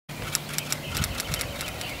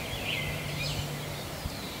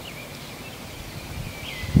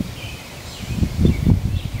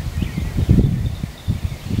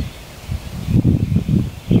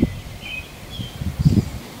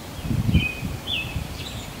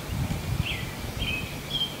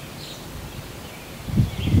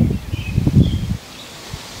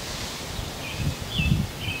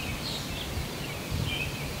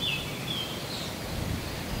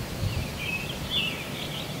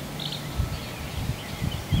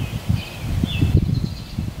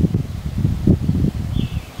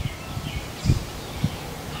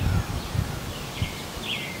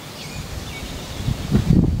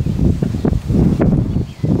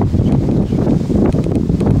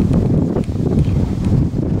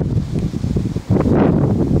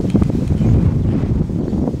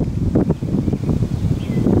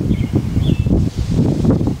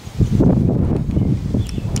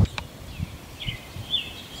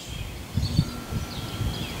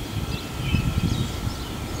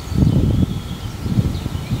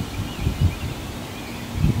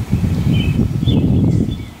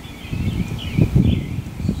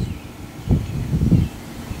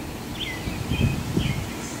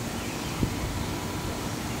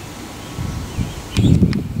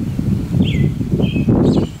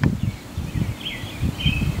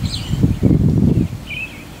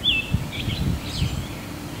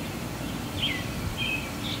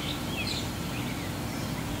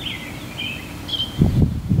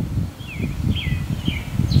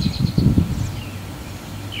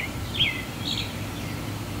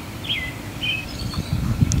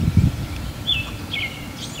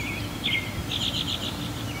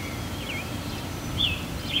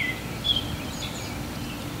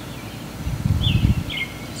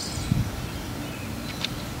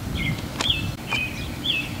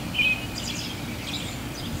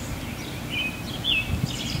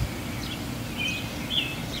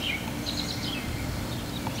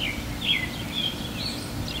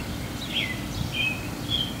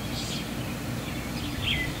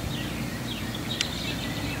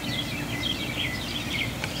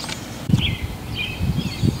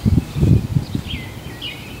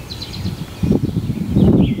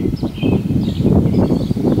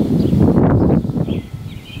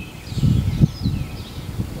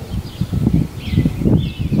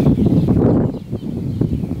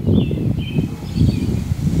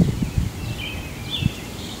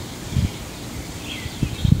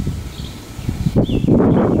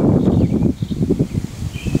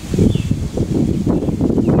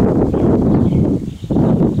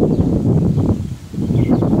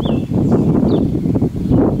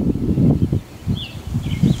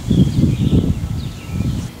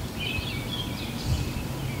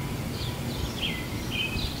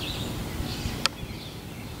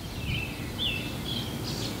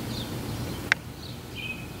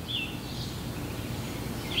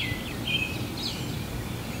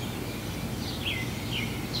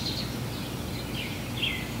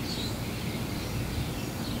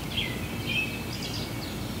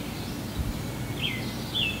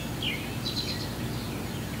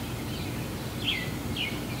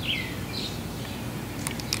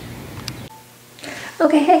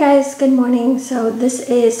Okay, hey guys, good morning. So this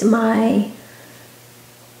is my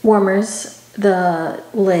warmers, the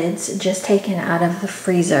lids just taken out of the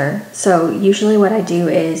freezer. So usually what I do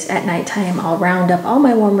is at nighttime I'll round up all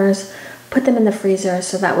my warmers, put them in the freezer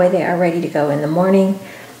so that way they are ready to go in the morning.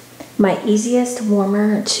 My easiest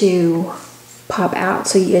warmer to pop out,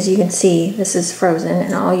 so as you can see, this is frozen,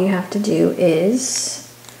 and all you have to do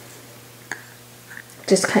is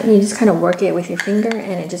just kind of work it with your finger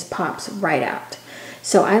and it just pops right out.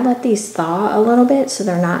 So I let these thaw a little bit so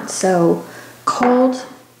they're not so cold.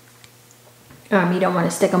 You don't want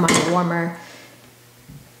to stick them on the warmer,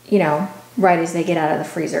 you know, right as they get out of the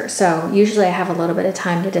freezer. So usually I have a little bit of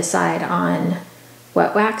time to decide on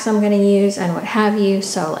what wax I'm going to use and what have you.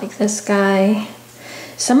 So like this guy,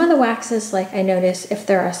 some of the waxes, like I notice if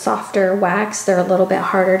they're a softer wax, they're a little bit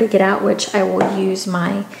harder to get out, which I will use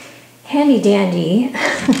my handy dandy.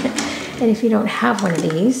 And if you don't have one of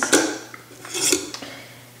these,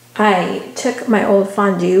 I took my old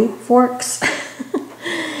fondue forks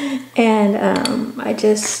and I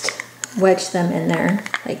just wedged them in there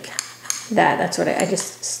like that. That's what I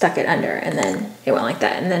just stuck it under, and then it went like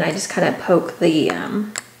that. And then I just kind of poke the,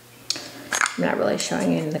 I'm not really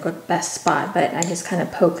showing you in the best spot, but I just kind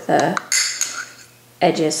of poke the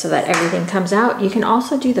edges so that everything comes out. You can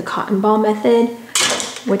also do the cotton ball method,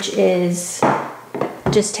 which is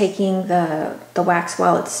just taking the wax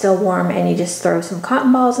while it's still warm and you just throw some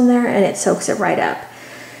cotton balls in there and it soaks it right up.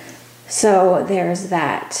 So there's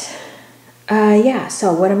that. Yeah,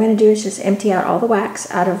 so what I'm going to do is just empty out all the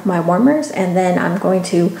wax out of my warmers, and then I'm going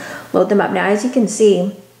to load them up. Now, as you can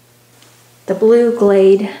see, the blue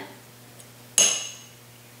Glade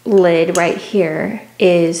lid right here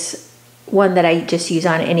is one that I just use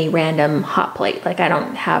on any random hot plate. Like I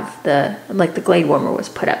don't have the Glade Warmer was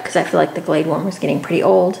put up because I feel like the Glade Warmer is getting pretty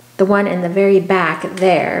old. The one in the very back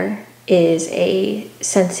there is a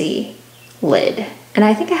Scentsy lid. And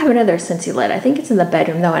I think I have another Scentsy lid. I think it's in the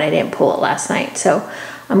bedroom though, and I didn't pull it last night. So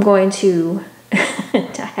I'm going to,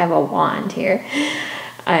 I have a wand here.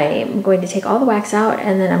 I'm going to take all the wax out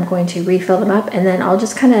and then I'm going to refill them up, and then I'll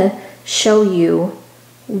just kind of show you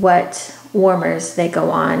what warmers they go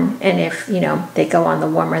on, and if, you know, they go on the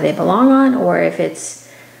warmer they belong on, or if it's,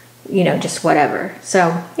 you know, just whatever.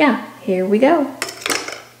 So yeah, here we go.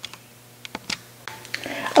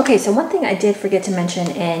 Okay, so one thing I did forget to mention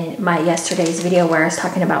in my yesterday's video where I was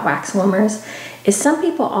talking about wax warmers is some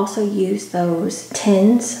people also use those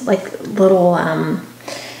tins, like little,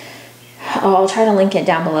 I'll try to link it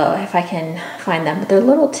down below if I can find them, but they're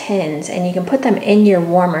little tins and you can put them in your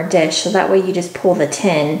warmer dish, so that way you just pull the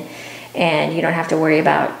tin and you don't have to worry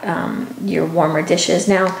about your warmer dishes.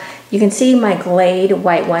 Now, you can see my Glade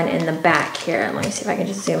white one in the back here. Let me see if I can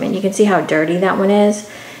just zoom in. You can see how dirty that one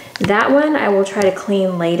is. That one I will try to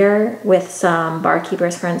clean later with some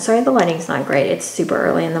Barkeeper's Friend. Sorry, the lighting's not great. It's super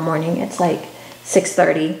early in the morning. It's like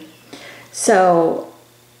 6:30. So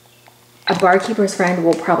a Barkeeper's Friend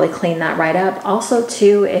will probably clean that right up. Also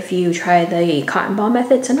too, if you try the cotton ball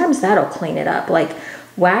method, sometimes that'll clean it up. Like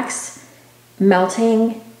wax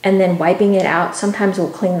melting and then wiping it out sometimes will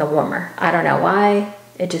clean the warmer. I don't know why,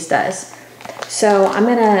 it just does. So I'm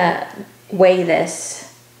gonna weigh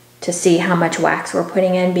this to see how much wax we're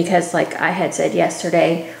putting in, because like I had said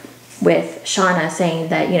yesterday with Shauna saying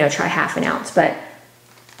that, you know, try ½ an ounce. But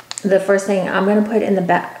the first thing I'm gonna put in the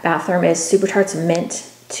bathroom is Super Tarts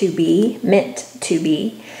Mint to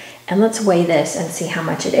Be. And let's weigh this and see how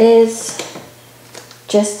much it is,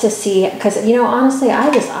 just to see, because, you know, honestly,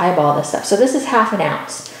 I just eyeball this stuff. So this is ½ an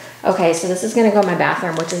ounce. Okay, so this is gonna go in my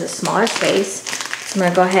bathroom, which is a smaller space. So I'm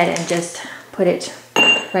gonna go ahead and just put it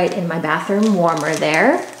right in my bathroom warmer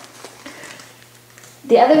there.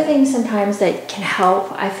 The other thing sometimes that can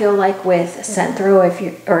help, I feel like with scent throw, if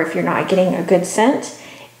you're not getting a good scent,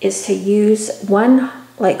 is to use one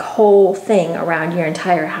like whole thing around your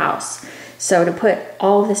entire house. So to put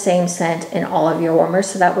all the same scent in all of your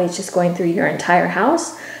warmers, so that way it's just going through your entire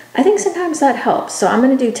house. I think sometimes that helps. So I'm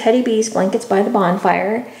gonna do Teddy B's Blankets by the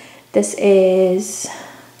Bonfire. This is,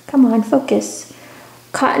 come on, focus.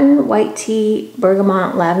 Cotton, white tea,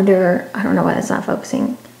 bergamot, lavender, I don't know why that's not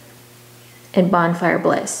focusing, and Bonfire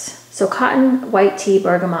Bliss. So cotton, white tea,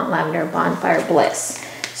 bergamot, lavender, Bonfire Bliss.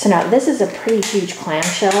 So now this is a pretty huge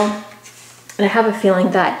clamshell, and I have a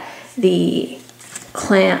feeling that the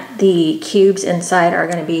cubes inside are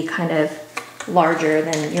gonna be kind of larger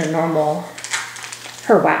than your normal.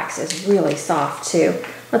 Her wax is really soft too.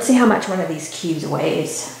 Let's see how much one of these cubes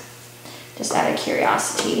weighs, just out of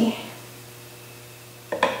curiosity.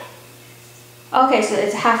 Okay, so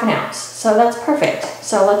it's ½ an ounce, so that's perfect.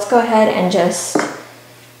 So let's go ahead and just,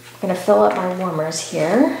 I'm gonna fill up my warmers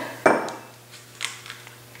here.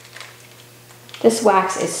 This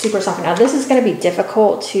wax is super soft. Now this is going to be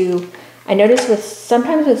difficult to, I notice with,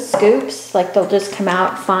 sometimes with scoops, like they'll just come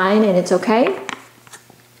out fine and it's okay.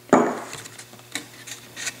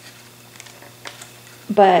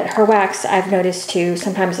 But her wax, I've noticed too,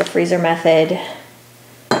 sometimes the freezer method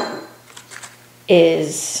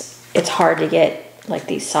is, it's hard to get like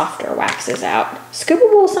these softer waxes out.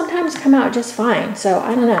 Scoopable sometimes come out just fine, so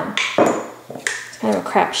I don't know. It's kind of a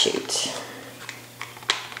crapshoot.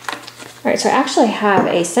 All right, so I actually have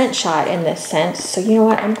a scent shot in this scent, so you know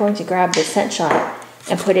what? I'm going to grab the scent shot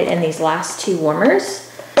and put it in these last two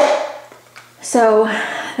warmers. So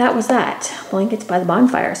that was that. Blankets by the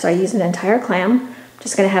bonfire. So I used an entire clam. I'm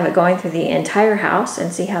just gonna have it going through the entire house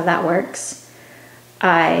and see how that works.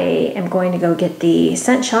 I am going to go get the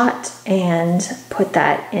scent shot and put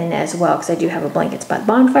that in as well, because I do have a blankets by the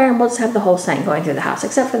bonfire, and we'll just have the whole scent going through the house,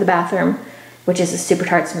 except for the bathroom, which is a super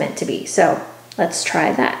tart's meant to be. So let's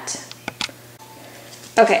try that.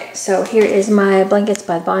 Okay, so here is my blankets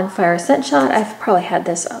by the bonfire scent shot. I've probably had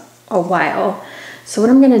this a while. So what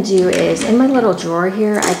I'm gonna do is, in my little drawer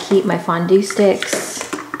here, I keep my fondue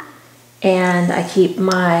sticks and I keep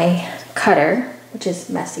my cutter, which is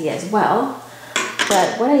messy as well.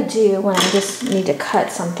 But what I do when I just need to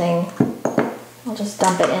cut something, I'll just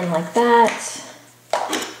dump it in like that.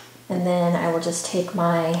 And then I will just take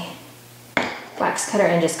my wax cutter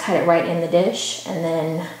and just cut it right in the dish, and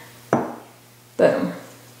then boom.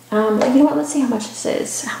 You know what, let's see how much this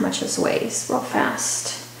is, how much this weighs real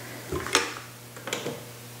fast.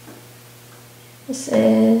 This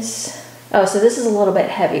is, oh, so this is a little bit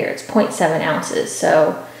heavier. It's 0.7 ounces,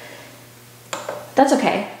 so that's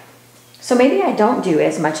okay. So maybe I don't do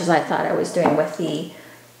as much as I thought I was doing with the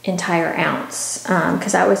entire ounce,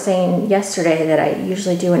 because I was saying yesterday that I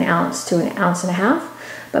usually do an ounce to an ounce and a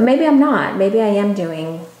half, but maybe I'm not. Maybe I am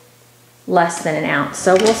doing less than an ounce,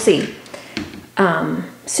 so we'll see.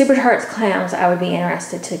 Super Tarts clams, I would be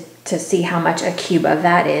interested to see how much a cube of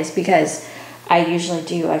that is, because I usually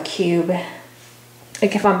do a cube,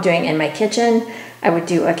 like if I'm doing in my kitchen, I would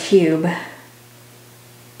do a cube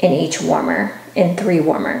in each warmer, in 3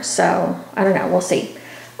 warmers. So I don't know, we'll see.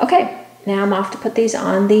 Okay, now I'm off to put these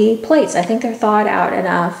on the plates. I think they're thawed out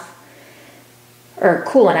enough, or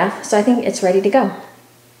cool enough, so I think it's ready to go.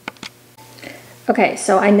 Okay,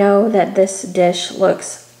 so I know that this dish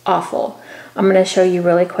looks awful. I'm gonna show you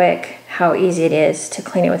really quick how easy it is to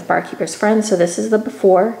clean it with Barkeeper's Friend. So this is the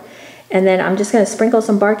before, and then I'm just gonna sprinkle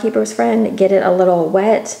some Barkeeper's Friend, get it a little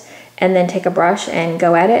wet, and then take a brush and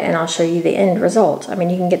go at it, and I'll show you the end result. I mean,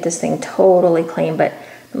 you can get this thing totally clean, but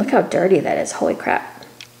look how dirty that is, holy crap.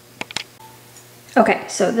 Okay,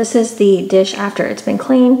 so this is the dish after it's been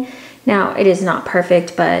cleaned. Now, it is not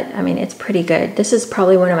perfect, but I mean, it's pretty good. This is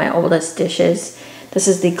probably one of my oldest dishes. This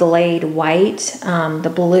is the Glade White.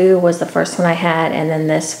 The blue was the first one I had, and then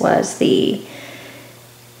this was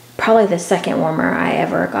probably the second warmer I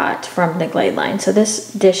ever got from the Glade line. So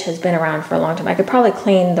this dish has been around for a long time. I could probably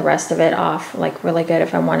clean the rest of it off like really good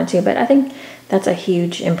if I wanted to, but I think that's a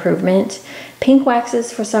huge improvement. Pink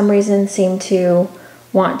waxes for some reason seem to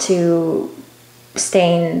want to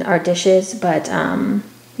stain our dishes, but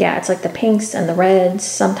yeah, it's like the pinks and the reds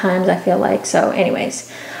sometimes, I feel like. So anyways,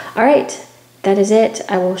 all right, that is it.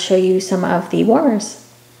 I will show you some of the warmers.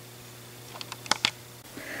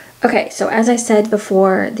 Okay, so as I said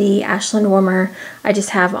before, the Ashland warmer, I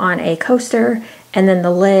just have on a coaster, and then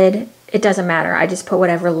the lid, it doesn't matter. I just put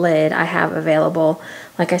whatever lid I have available.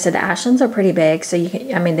 Like I said, the Ashlands are pretty big, so you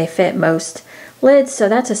can, I mean, they fit most lids, so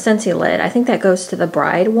that's a Scentsy lid. I think that goes to the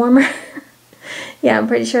Bride warmer. Yeah, I'm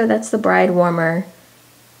pretty sure that's the Bride warmer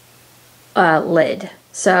lid.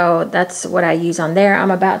 So that's what I use on there.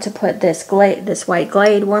 I'm about to put this white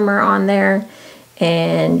Glade warmer on there,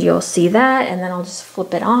 and you'll see that, and then I'll just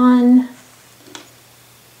flip it on.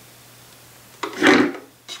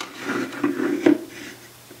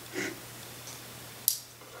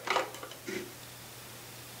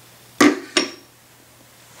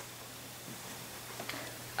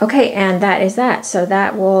 Okay, and that is that. So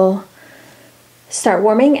that will start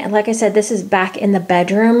warming. And like I said, this is back in the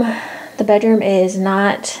bedroom. The bedroom is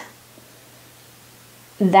not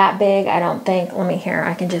that big, I don't think. Let me here,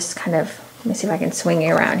 I can just kind of, let me see if I can swing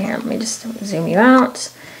you around here. Let me just zoom you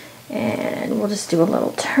out, and we'll just do a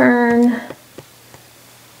little turn.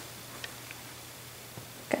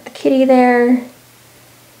 Got the kitty there.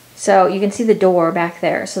 So you can see the door back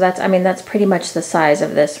there. So that's, I mean, that's pretty much the size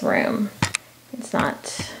of this room. It's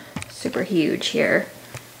not super huge here.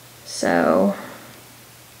 So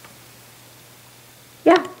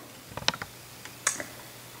yeah.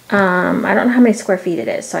 I don't know how many square feet it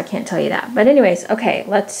is, so I can't tell you that. But anyways, okay,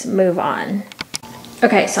 let's move on.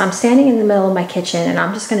 Okay, so I'm standing in the middle of my kitchen and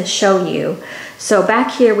I'm just gonna show you. So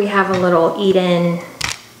back here we have a little eat-in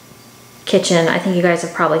kitchen. I think you guys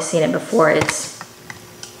have probably seen it before. It's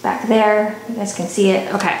back there. You guys can see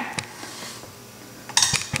it. Okay.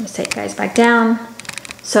 Let's take you guys back down.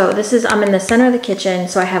 So this is, I'm in the center of the kitchen.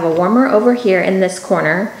 So I have a warmer over here in this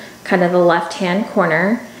corner, kind of the left-hand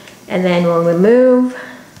corner. And then when we move,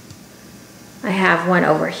 I have one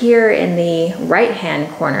over here in the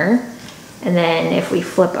right-hand corner. And then if we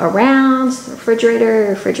flip around,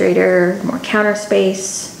 refrigerator, more counter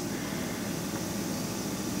space.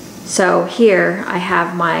 So here I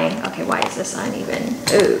have my, okay, why is this uneven?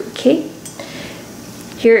 Okay.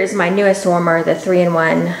 Here is my newest warmer, the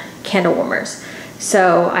 3-in-1 candle warmers.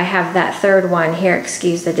 So I have that third one here.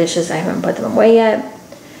 Excuse the dishes, I haven't put them away yet.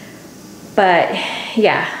 But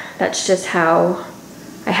yeah, that's just how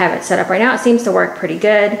I have it set up right now. It seems to work pretty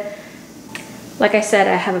good. Like I said,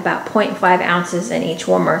 I have about 0.5 ounces in each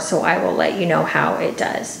warmer, so I will let you know how it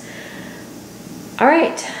does. All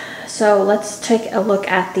right, so let's take a look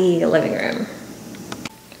at the living room.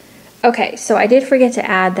 Okay, so I did forget to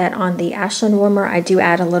add that on the Ashland warmer, I do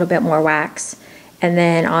add a little bit more wax. And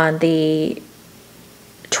then on the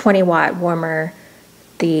 20-watt warmer,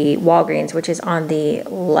 the WalGreens, which is on the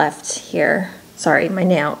left here. Sorry, my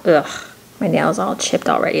nail, my nail's all chipped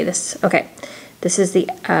already. This is the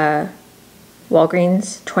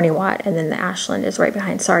WalGreens 20-watt, and then the Ashland is right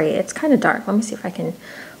behind. Sorry, it's kind of dark. Let me see if I can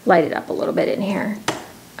light it up a little bit in here.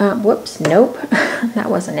 Whoops, nope, that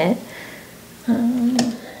wasn't it.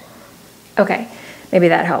 Okay, maybe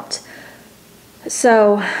that helped.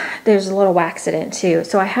 So there's a little wax in it too.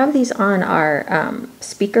 So I have these on our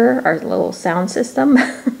speaker, our little sound system,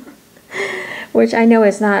 which I know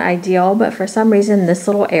is not ideal, but for some reason this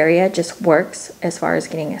little area just works as far as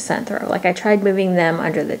getting a scent through. Like I tried moving them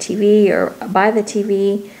under the TV or by the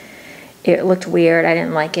TV. It looked weird, I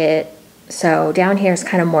didn't like it. So down here is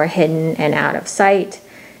kind of more hidden and out of sight.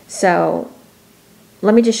 So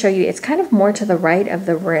let me just show you, it's kind of more to the right of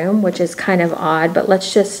the room, which is kind of odd, but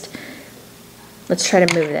let's try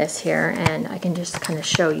to move this here and I can just kind of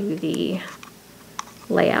show you the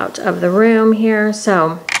layout of the room here.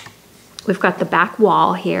 So we've got the back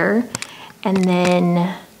wall here, and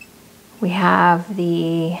then we have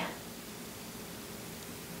the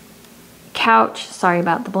couch. Sorry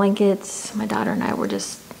about the blankets. My daughter and I were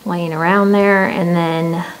just laying around there, and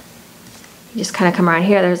then you just kind of come around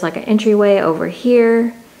here. There's like an entryway over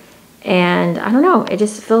here, and I don't know, it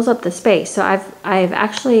just fills up the space. So I've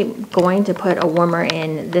actually going to put a warmer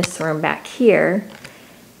in this room back here.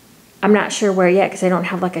 I'm not sure where yet because I don't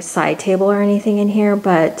have like a side table or anything in here,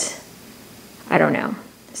 but I don't know.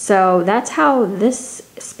 So that's how this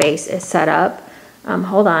space is set up.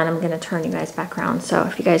 Hold on, I'm gonna turn you guys back around. So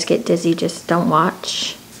if you guys get dizzy, just don't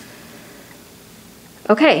watch.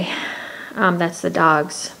 Okay, that's the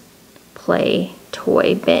dog's play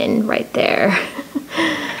toy bin right there.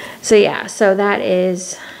 So yeah, so that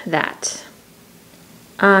is that.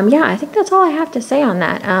 Yeah, I think that's all I have to say on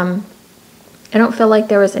that. I don't feel like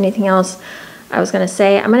there was anything else I was gonna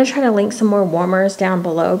say. I'm gonna try to link some more warmers down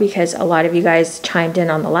below because a lot of you guys chimed in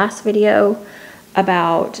on the last video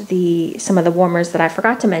about some of the warmers that I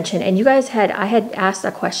forgot to mention. And you guys I had asked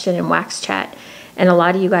a question in Wax Chat, and a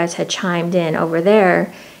lot of you guys had chimed in over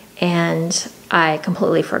there, and I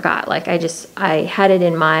completely forgot. Like I had it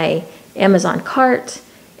in my Amazon cart,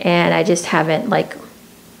 and I just haven't like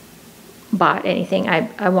bought anything.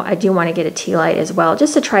 I do want to get a tea light as well,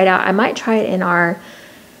 just to try it out. I might try it in our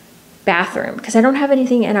bathroom because I don't have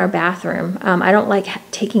anything in our bathroom. I don't like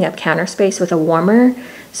taking up counter space with a warmer,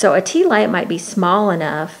 so a tea light might be small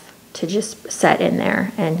enough to just set in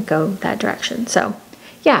there and go that direction. So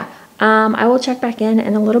yeah, I will check back in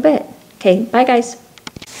a little bit. Okay, bye guys.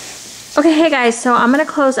 Okay, hey guys, so I'm gonna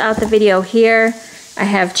close out the video here. I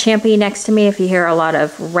have Champy next to me. If you hear a lot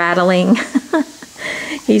of rattling,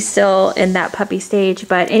 he's still in that puppy stage.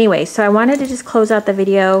 But anyway, so I wanted to just close out the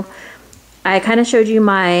video. I kind of showed you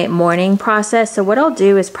my morning process. So what I'll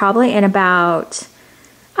do is probably in about,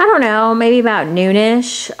 I don't know, maybe about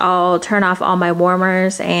noonish, I'll turn off all my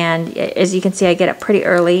warmers. And as you can see, I get up pretty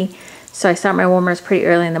early. So I start my warmers pretty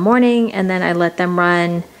early in the morning, and then I let them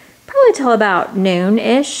run probably till about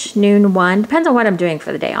noon-ish, noon 1, depends on what I'm doing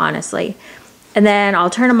for the day, honestly. And then I'll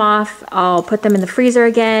turn them off, I'll put them in the freezer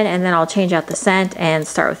again, and then I'll change out the scent and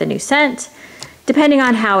start with a new scent, depending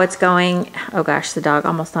on how it's going. Oh gosh, the dog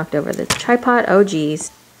almost knocked over the tripod. Oh geez.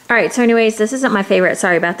 All right, so anyways, this isn't my favorite.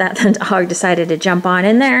 Sorry about that. The dog decided to jump on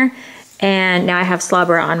in there, and now I have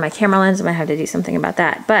slobber on my camera lens. I'm gonna have to do something about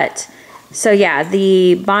that. But, so yeah,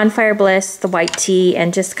 the Bonfire Bliss, the white tea,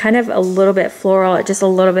 and just kind of a little bit floral, just a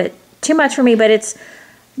little bit too much for me, but it's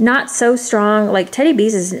not so strong. Like Teddy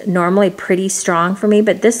B's is normally pretty strong for me,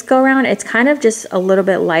 but this go around, it's kind of just a little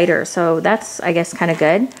bit lighter. So that's, I guess, kind of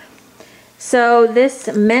good. So this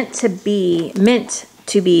meant to be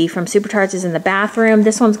from Supercharged is in the bathroom.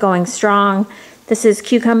 This one's going strong. This is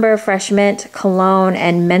cucumber, fresh mint, cologne,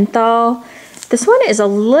 and menthol. This one is a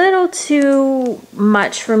little too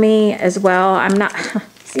much for me as well. I'm not,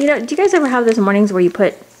 you know, do you guys ever have those mornings where you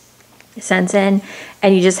put scents in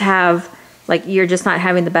and you just have, like, you're just not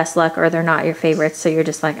having the best luck, or they're not your favorites, so you're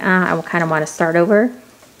just like, I kind of want to start over?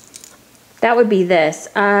 That would be this.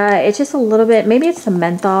 It's just a little bit, maybe it's the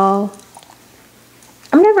menthol.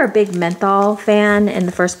 I'm never a big menthol fan in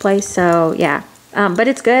the first place, so yeah. But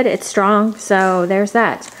it's good, it's strong, so there's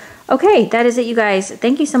that. Okay, that is it, you guys.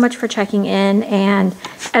 Thank you so much for checking in, and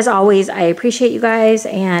as always, I appreciate you guys,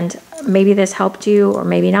 and maybe this helped you or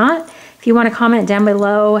maybe not. If you want to comment down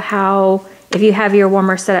below if you have your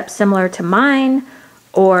warmer set up similar to mine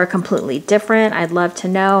or completely different, I'd love to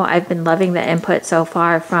know. I've been loving the input so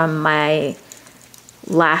far from my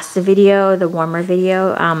last video, the warmer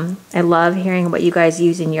video. I love hearing what you guys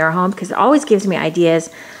use in your home because it always gives me ideas.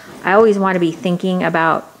 I always want to be thinking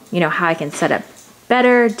about, you know, how I can set up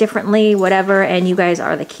better, differently, whatever, and you guys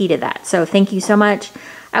are the key to that. So thank you so much.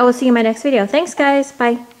 I will see you in my next video. Thanks, guys.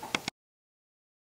 Bye.